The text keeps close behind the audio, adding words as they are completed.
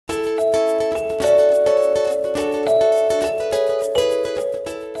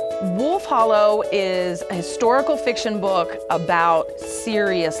Hollow is a historical fiction book about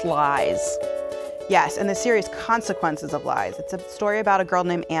serious lies. Yes, and the serious consequences of lies. It's a story about a girl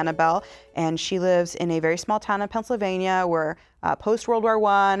named Annabelle, and she lives in a very small town in Pennsylvania where post-World War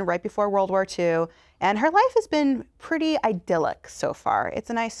I, right before World War II, and her life has been pretty idyllic so far. It's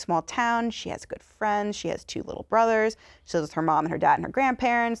a nice small town. She has good friends. She has 2 little brothers. She lives with her mom and her dad and her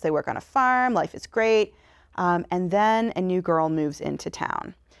grandparents. They work on a farm. Life is great. And then a new girl moves into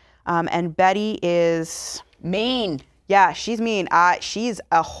town. And Betty is... mean. Yeah, she's mean. She's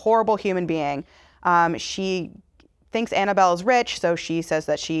a horrible human being. She thinks Annabelle is rich, so she says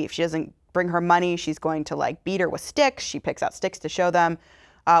that if she doesn't bring her money, she's going to like beat her with sticks. She picks out sticks to show them.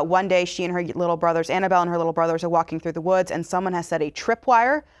 One day, she and her little brothers, Annabelle and her little brothers, are walking through the woods, and someone has set a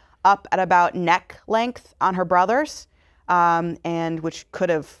tripwire up at about neck length on her brothers, and which could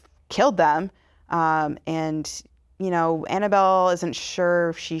have killed them. And you know, Annabelle isn't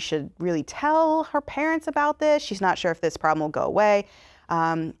sure if she should really tell her parents about this. She's not sure if this problem will go away.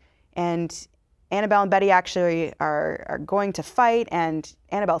 And Annabelle and Betty actually are going to fight, and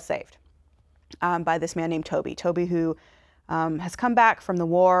Annabelle's saved by this man named Toby. Toby, who has come back from the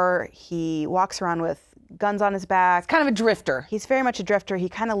war. He walks around with guns on his back. Kind of a drifter. He's very much a drifter. He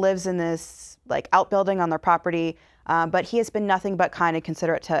kind of lives in this like outbuilding on their property, but he has been nothing but kind and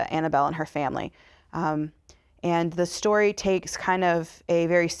considerate to Annabelle and her family. And the story takes kind of a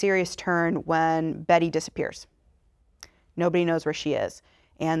very serious turn when Betty disappears. Nobody knows where she is,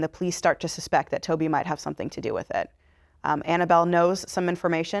 and the police start to suspect that Toby might have something to do with it. Annabelle knows some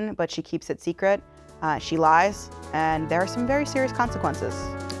information, but she keeps it secret. She lies, and there are some very serious consequences.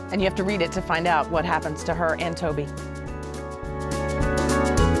 And you have to read it to find out what happens to her and Toby.